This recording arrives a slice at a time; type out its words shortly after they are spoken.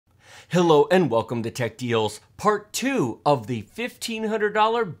Hello and welcome to Tech Deals, part 2 of the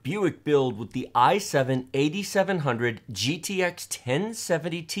 $1,500 Buick Build with the i7-8700 GTX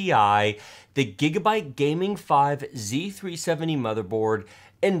 1070 Ti, the Gigabyte Gaming 5 Z370 motherboard,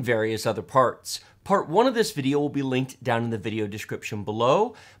 and various other parts. Part 1 of this video will be linked down in the video description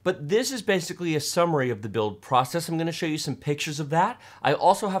below, but this is basically a summary of the build process. I'm going to show you some pictures of that. I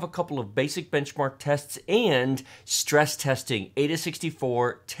also have a couple of basic benchmark tests and stress testing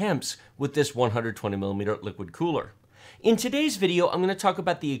AIDA64 temps with this 120mm liquid cooler. In today's video, I'm going to talk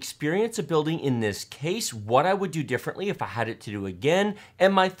about the experience of building in this case, what I would do differently if I had it to do again,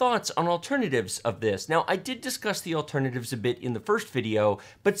 and my thoughts on alternatives of this. Now, I did discuss the alternatives a bit in the first video,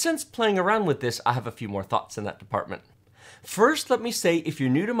 but since playing around with this, I have a few more thoughts in that department. First, let me say, if you're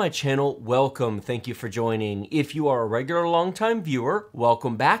new to my channel, welcome. Thank you for joining. If you are a regular long-time viewer,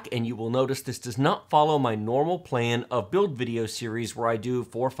 welcome back, and you will notice this does not follow my normal plan of build video series where I do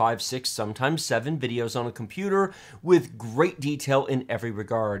 4, 5, 6, sometimes 7 videos on a computer with great detail in every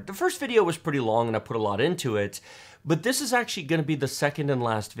regard. The first video was pretty long and I put a lot into it, but this is actually going to be the second and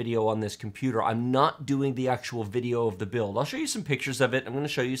last video on this computer. I'm not doing the actual video of the build. I'll show you some pictures of it. I'm going to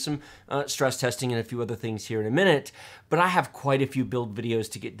show you some stress testing and a few other things here in a minute, but I have quite a few build videos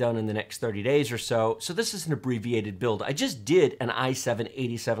to get done in the next 30 days or so, so this is an abbreviated build. I just did an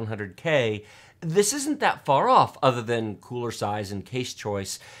i7-8700K. This isn't that far off other than cooler size and case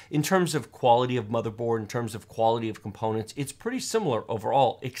choice. In terms of quality of motherboard, in terms of quality of components, it's pretty similar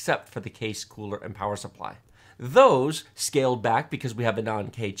overall, except for the case, cooler, and power supply. Those scaled back because we have a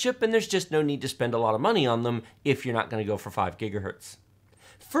non-K chip and there's just no need to spend a lot of money on them if you're not going to go for 5 gigahertz.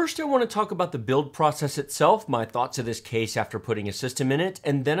 First, I want to talk about the build process itself, my thoughts of this case after putting a system in it,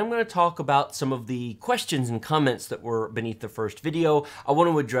 and then I'm going to talk about some of the questions and comments that were beneath the first video. I want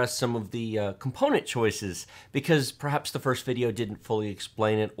to address some of the component choices because perhaps the first video didn't fully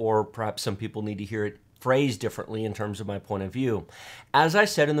explain it, or perhaps some people need to hear it phrased differently in terms of my point of view. As I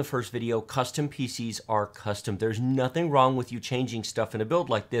said in the first video, custom PCs are custom. There's nothing wrong with you changing stuff in a build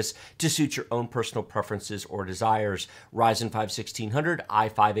like this to suit your own personal preferences or desires. Ryzen 5 1600,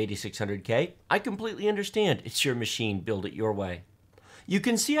 i5 8600K, I completely understand. It's your machine, build it your way. You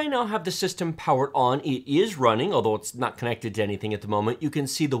can see I now have the system powered on. It is running, although it's not connected to anything at the moment. You can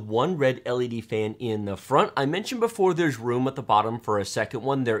see the one red LED fan in the front. I mentioned before there's room at the bottom for a second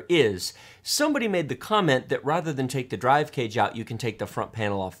one. There is. Somebody made the comment that rather than take the drive cage out, you can take the front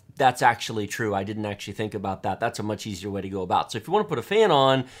panel off. That's actually true. I didn't actually think about that. That's a much easier way to go about. So if you want to put a fan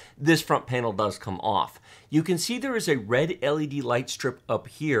on, this front panel does come off. You can see there is a red LED light strip up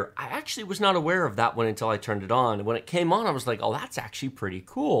here. I actually was not aware of that one until I turned it on. When it came on, I was like, oh, that's actually pretty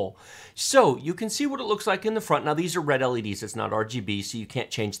cool. So you can see what it looks like in the front. Now, these are red LEDs. It's not RGB, so you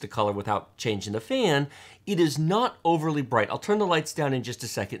can't change the color without changing the fan. It is not overly bright. I'll turn the lights down in just a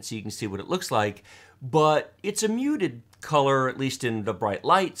second so you can see what it looks like, but it's a muted color, at least in the bright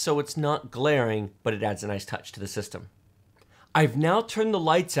light, so it's not glaring, but it adds a nice touch to the system. I've now turned the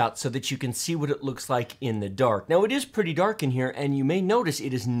lights out so that you can see what it looks like in the dark. Now, it is pretty dark in here, and you may notice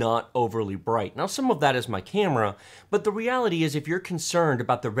it is not overly bright. Now, some of that is my camera, but the reality is if you're concerned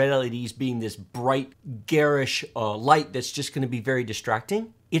about the red LEDs being this bright, garish light that's just going to be very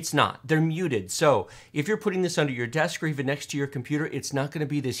distracting, it's not. They're muted. So if you're putting this under your desk or even next to your computer, it's not going to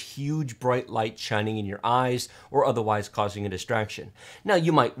be this huge bright light shining in your eyes or otherwise causing a distraction. Now,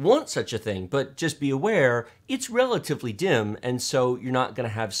 you might want such a thing, but just be aware it's relatively dim, and so you're not going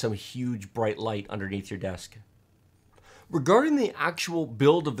to have some huge bright light underneath your desk. Regarding the actual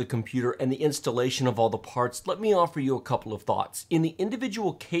build of the computer and the installation of all the parts, let me offer you a couple of thoughts. In the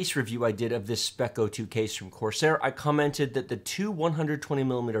individual case review I did of this Spec 02 case from Corsair, I commented that the two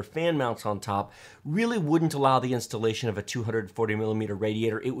 120mm fan mounts on top really wouldn't allow the installation of a 240mm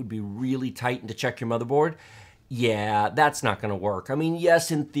radiator. It would be really tight, and to check your motherboard, yeah, that's not going to work. I mean,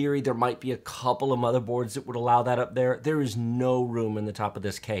 yes, in theory, there might be a couple of motherboards that would allow that up there. There is no room in the top of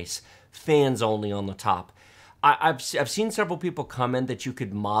this case. Fans only on the top. I've seen several people comment that you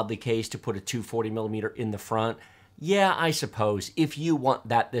could mod the case to put a 240mm in the front. Yeah, I suppose. If you want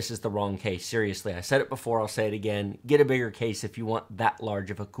that, this is the wrong case. Seriously, I said it before, I'll say it again. Get a bigger case if you want that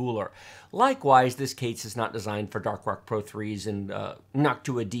large of a cooler. Likewise, this case is not designed for Darkwalk Pro 3s and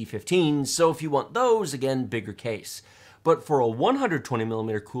Noctua D15s, so if you want those, again, bigger case. But for a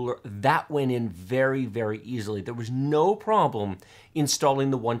 120mm cooler, that went in very, very easily. There was no problem installing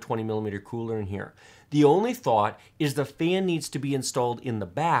the 120mm cooler in here. The only thought is the fan needs to be installed in the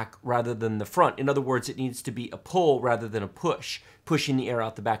back rather than the front. In other words, it needs to be a pull rather than a push, pushing the air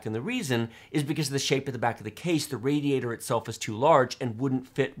out the back. And the reason is because of the shape of the back of the case. The radiator itself is too large and wouldn't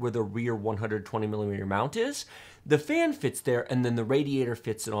fit where the rear 120mm mount is. The fan fits there, and then the radiator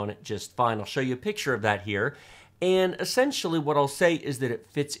fits it on it just fine. I'll show you a picture of that here. And essentially what I'll say is that it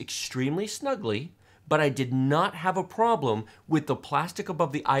fits extremely snugly, but I did not have a problem with the plastic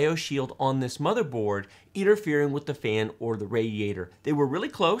above the I/O shield on this motherboard interfering with the fan or the radiator. They were really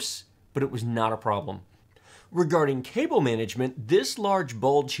close, but it was not a problem. Regarding cable management, this large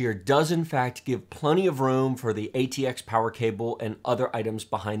bulge here does in fact give plenty of room for the ATX power cable and other items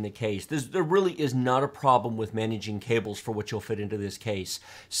behind the case. There really is not a problem with managing cables for what you'll fit into this case.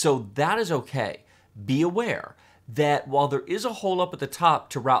 So that is okay. Be aware that while there is a hole up at the top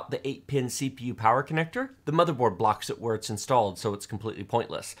to route the 8-pin CPU power connector, the motherboard blocks it where it's installed, so it's completely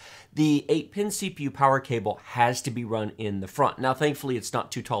pointless. The 8-pin CPU power cable has to be run in the front. Now, thankfully, it's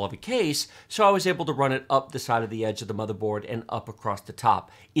not too tall of a case, so I was able to run it up the side of the edge of the motherboard and up across the top.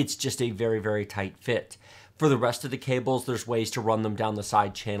 It's just a very, very tight fit. For the rest of the cables, there's ways to run them down the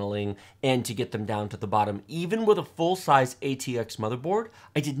side channeling and to get them down to the bottom. Even with a full-size ATX motherboard,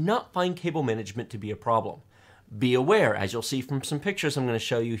 I did not find cable management to be a problem. Be aware, as you'll see from some pictures I'm going to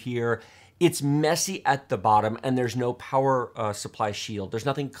show you here, it's messy at the bottom and there's no power supply shield. There's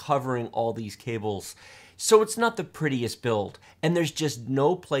nothing covering all these cables. So it's not the prettiest build. And there's just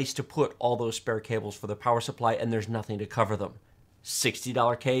no place to put all those spare cables for the power supply, and there's nothing to cover them.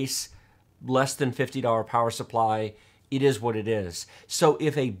 $60 case, less than $50 power supply. It is what it is. So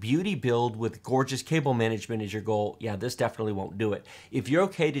if a beauty build with gorgeous cable management is your goal, yeah, this definitely won't do it. If you're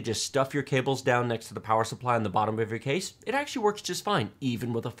okay to just stuff your cables down next to the power supply on the bottom of your case, it actually works just fine,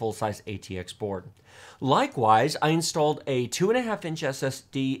 even with a full-size ATX board. Likewise, I installed a 2.5-inch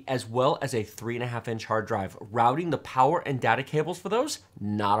SSD as well as a 3.5-inch hard drive. Routing the power and data cables for those,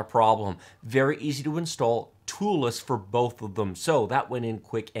 not a problem. Very easy to install, toolless for both of them. So that went in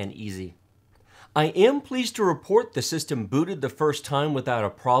quick and easy. I am pleased to report the system booted the first time without a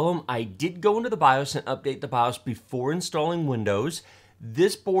problem. I did go into the BIOS and update the BIOS before installing Windows.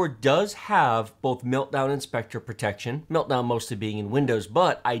 This board does have both Meltdown and Spectre protection, Meltdown mostly being in Windows,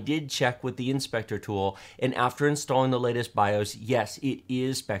 but I did check with the inspector tool, and after installing the latest BIOS, yes, it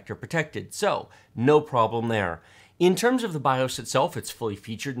is Spectre protected, so no problem there. In terms of the BIOS itself, it's fully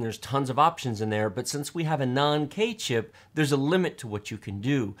featured and there's tons of options in there, but since we have a non-K chip, there's a limit to what you can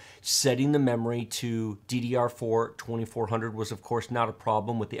do. Setting the memory to DDR4 2400 was of course not a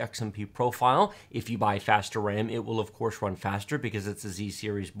problem with the XMP profile. If you buy faster RAM, it will of course run faster because it's a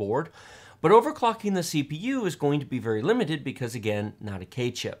Z-series board. But overclocking the CPU is going to be very limited because, again, not a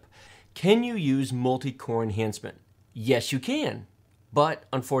K chip. Can you use multi-core enhancement? Yes, you can. But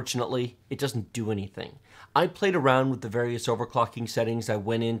unfortunately, it doesn't do anything. I played around with the various overclocking settings. I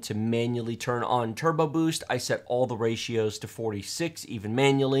went in to manually turn on Turbo Boost. I set all the ratios to 46, even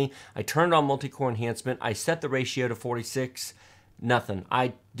manually. I turned on multi-core enhancement. I set the ratio to 46. Nothing.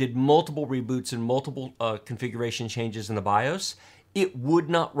 I did multiple reboots and multiple configuration changes in the BIOS. It would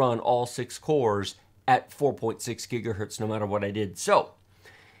not run all 6 cores at 4.6 gigahertz no matter what I did. So,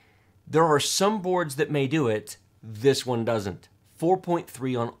 there are some boards that may do it. This one doesn't.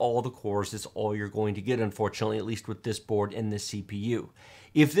 4.3 on all the cores is all you're going to get, unfortunately, at least with this board and this CPU.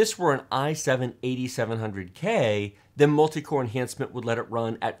 If this were an i7-8700K, then multi-core enhancement would let it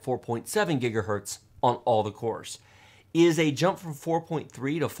run at 4.7 gigahertz on all the cores. Is a jump from 4.3 to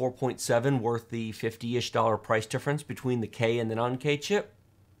 4.7 worth the $50-ish price difference between the K and the non-K chip?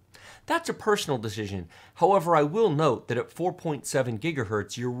 That's a personal decision. However, I will note that at 4.7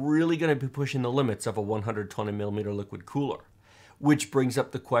 gigahertz, you're really going to be pushing the limits of a 120mm liquid cooler. Which brings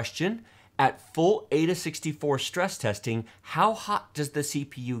up the question, at full AIDA64 stress testing, how hot does the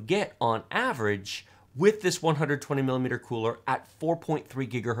CPU get on average with this 120mm cooler at 4.3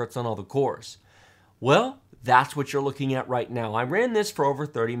 gigahertz on all the cores? Well, that's what you're looking at right now. I ran this for over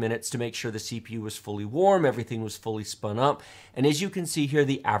 30 minutes to make sure the CPU was fully warm, everything was fully spun up, and as you can see here,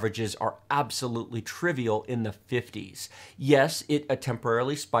 the averages are absolutely trivial in the 50s. Yes, it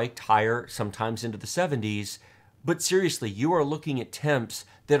temporarily spiked higher, sometimes into the 70s, but seriously, you are looking at temps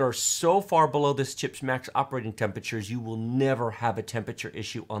that are so far below this chip's max operating temperatures, you will never have a temperature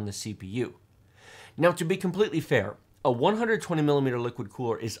issue on the CPU. Now, to be completely fair, a 120mm liquid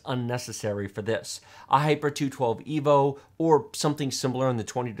cooler is unnecessary for this. A Hyper 212 Evo or something similar in the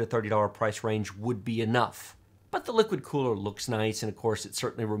 $20 to $30 price range would be enough. But the liquid cooler looks nice, and of course it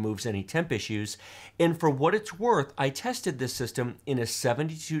certainly removes any temp issues. And for what it's worth, I tested this system in a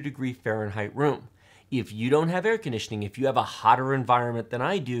 72-degree Fahrenheit room. If you don't have air conditioning, if you have a hotter environment than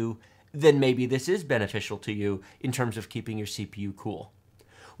I do, then maybe this is beneficial to you in terms of keeping your CPU cool.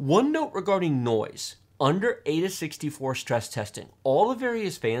 One note regarding noise. Under i7-8700 stress testing, all the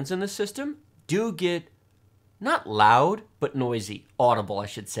various fans in the system do get not loud, but noisy, audible, I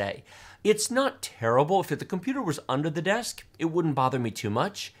should say. It's not terrible. If the computer was under the desk, it wouldn't bother me too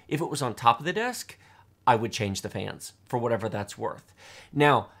much. If it was on top of the desk, I would change the fans for whatever that's worth.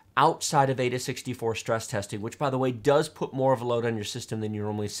 Now, outside of i7-8700 stress testing, which by the way does put more of a load on your system than you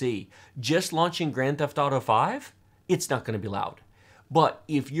normally see, just launching Grand Theft Auto 5, it's not going to be loud. But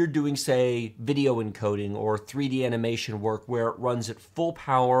if you're doing, say, video encoding or 3D animation work where it runs at full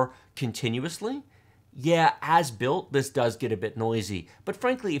power continuously, yeah, as built, this does get a bit noisy. But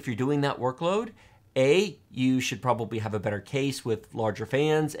frankly, if you're doing that workload, A, you should probably have a better case with larger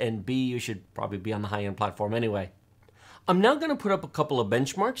fans, and B, you should probably be on the high-end platform anyway. I'm now going to put up a couple of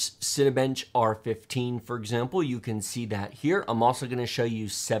benchmarks. Cinebench R15, for example, you can see that here. I'm also going to show you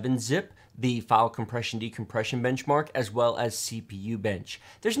 7-zip, the file compression decompression benchmark, as well as CPU bench.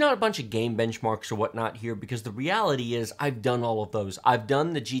 There's not a bunch of game benchmarks or whatnot here because the reality is I've done all of those. I've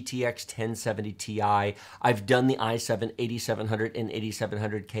done the GTX 1070 Ti, I've done the i7-8700 and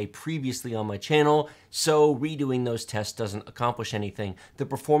 8700K previously on my channel, so redoing those tests doesn't accomplish anything. The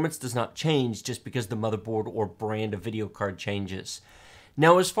performance does not change just because the motherboard or brand of video card changes.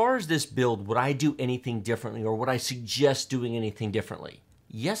 Now, as far as this build, would I do anything differently or would I suggest doing anything differently?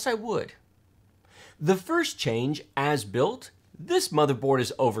 Yes, I would. The first change, as built, this motherboard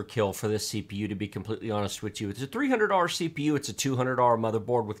is overkill for this CPU, to be completely honest with you. It's a $300 CPU, it's a $200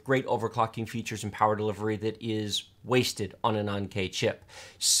 motherboard with great overclocking features and power delivery that is wasted on a 9K chip.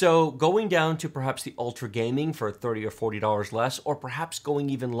 So going down to perhaps the Ultra Gaming for $30 or $40 less, or perhaps going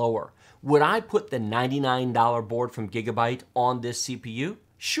even lower, would I put the $99 board from Gigabyte on this CPU?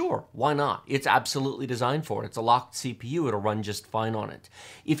 Sure, why not? It's absolutely designed for it. It's a locked CPU. It'll run just fine on it.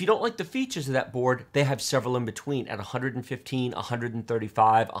 If you don't like the features of that board, they have several in between at 115,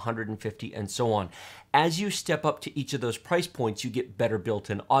 135, 150, and so on. As you step up to each of those price points, you get better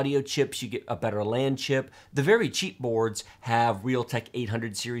built-in audio chips, you get a better LAN chip. The very cheap boards have Realtek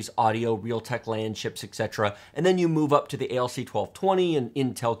 800 series audio, Realtek LAN chips, etc. And then you move up to the ALC 1220 and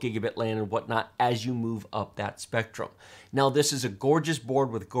Intel Gigabit LAN and whatnot as you move up that spectrum. Now, this is a gorgeous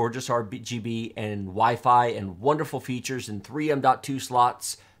board with gorgeous RGB and Wi-Fi and wonderful features and 3 M.2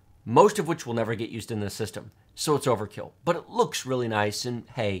 slots, most of which will never get used in this system. So it's overkill, but it looks really nice, and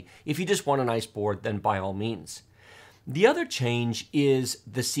hey, if you just want a nice board, then by all means. The other change is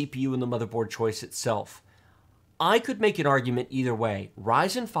the CPU and the motherboard choice itself. I could make an argument either way,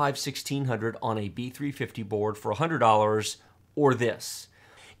 Ryzen 5 1600 on a B350 board for $100 or this.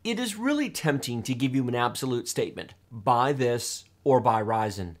 It is really tempting to give you an absolute statement, buy this or buy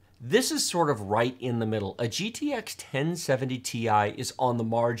Ryzen. This is sort of right in the middle. A GTX 1070 Ti is on the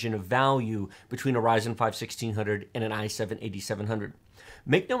margin of value between a Ryzen 5 1600 and an i7-8700.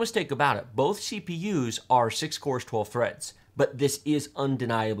 Make no mistake about it, both CPUs are 6 cores, 12 threads, but this is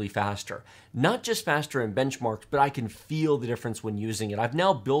undeniably faster. Not just faster in benchmarks, but I can feel the difference when using it. I've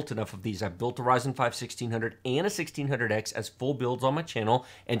now built enough of these. I've built a Ryzen 5 1600 and a 1600X as full builds on my channel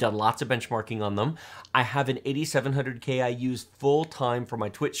and done lots of benchmarking on them. I have an 8700K I use full time for my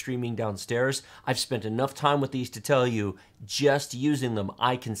Twitch streaming downstairs. I've spent enough time with these to tell you, just using them,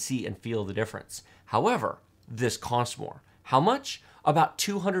 I can see and feel the difference. However, this costs more. How much? About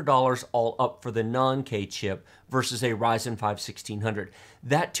 $200 all up for the non-K chip versus a Ryzen 5 1600.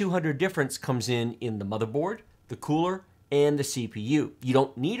 That $200 difference comes in the motherboard, the cooler, and the CPU. You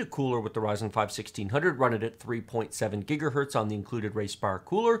don't need a cooler with the Ryzen 5 1600. Run it at 3.7 gigahertz on the included RaySpire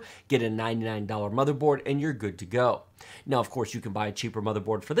cooler, get a $99 motherboard, and you're good to go. Now, of course, you can buy a cheaper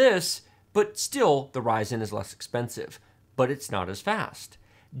motherboard for this, but still, the Ryzen is less expensive. But it's not as fast.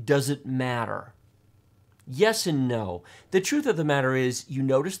 Does it matter? Yes and no. The truth of the matter is you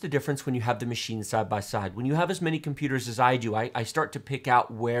notice the difference when you have the machines side by side. When you have as many computers as I do, I start to pick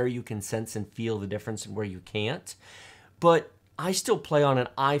out where you can sense and feel the difference and where you can't. But I still play on an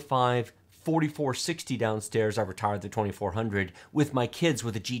i5 4460 downstairs. I retired the 2400 with my kids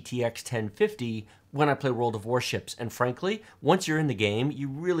with a GTX 1050 when I play World of Warships. And frankly, once you're in the game,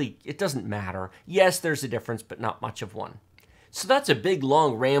 it doesn't matter. Yes, there's a difference, but not much of one. So that's a big,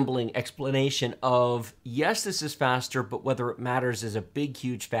 long, rambling explanation of, yes, this is faster, but whether it matters is a big,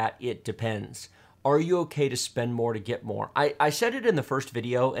 huge, fat it depends. Are you okay to spend more to get more? I said it in the first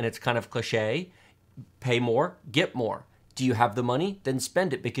video, and it's kind of cliche. Pay more, get more. Do you have the money? Then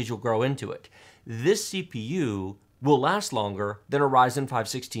spend it because you'll grow into it. This CPU will last longer than a Ryzen 5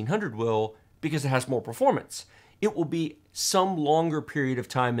 1600 will because it has more performance. It will be some longer period of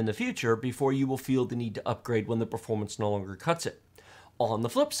time in the future before you will feel the need to upgrade when the performance no longer cuts it. On the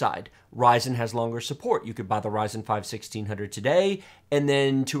flip side, Ryzen has longer support. You could buy the Ryzen 5 1600 today, and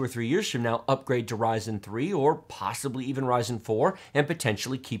then 2 or 3 years from now, upgrade to Ryzen 3 or possibly even Ryzen 4 and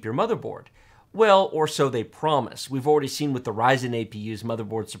potentially keep your motherboard. Well, or so they promise. We've already seen with the Ryzen APUs,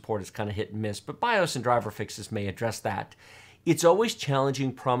 motherboard support is kind of hit and miss, but BIOS and driver fixes may address that. It's always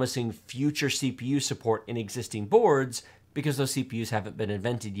challenging promising future CPU support in existing boards because those CPUs haven't been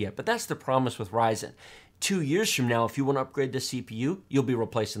invented yet, but that's the promise with Ryzen. 2 years from now, if you want to upgrade the CPU, you'll be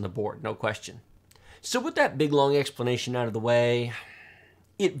replacing the board, no question. So with that big long explanation out of the way,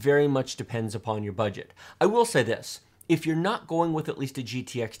 it very much depends upon your budget. I will say this, if you're not going with at least a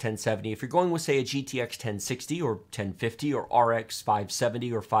GTX 1070, if you're going with say a GTX 1060 or 1050 or RX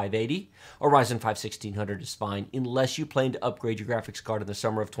 570 or 580, a Ryzen 5 1600 is fine unless you plan to upgrade your graphics card in the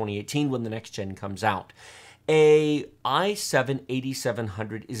summer of 2018 when the next gen comes out. A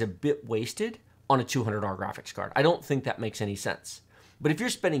i7-8700 is a bit wasted on a $200 graphics card. I don't think that makes any sense. But if you're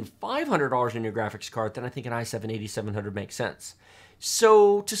spending $500 on your graphics card, then I think an i7-8700 makes sense.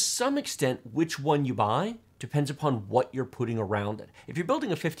 So to some extent, which one you buy depends upon what you're putting around it. If you're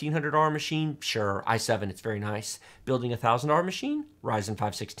building a $1,500 machine, sure, i7, it's very nice. Building a $1,000 machine, Ryzen 5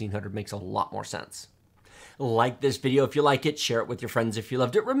 1600 makes a lot more sense. Like this video if you like it, share it with your friends if you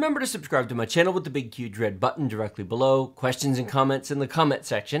loved it. Remember to subscribe to my channel with the big huge red button directly below. Questions and comments in the comment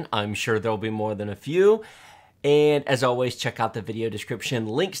section. I'm sure there'll be more than a few. And as always, check out the video description.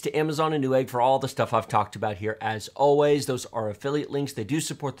 Links to Amazon and Newegg for all the stuff I've talked about here. As always, those are affiliate links. They do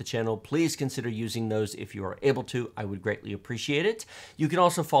support the channel. Please consider using those if you are able to. I would greatly appreciate it. You can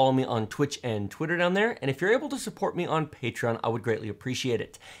also follow me on Twitch and Twitter down there. And if you're able to support me on Patreon, I would greatly appreciate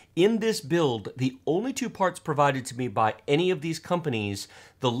it. In this build, the only 2 parts provided to me by any of these companies,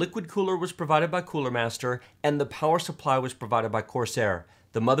 the liquid cooler was provided by Cooler Master, and the power supply was provided by Corsair.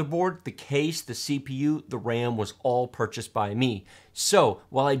 The motherboard, the case, the CPU, the RAM was all purchased by me. So,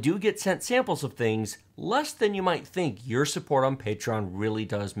 while I do get sent samples of things, less than you might think, your support on Patreon really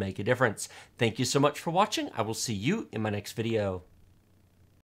does make a difference. Thank you so much for watching. I will see you in my next video.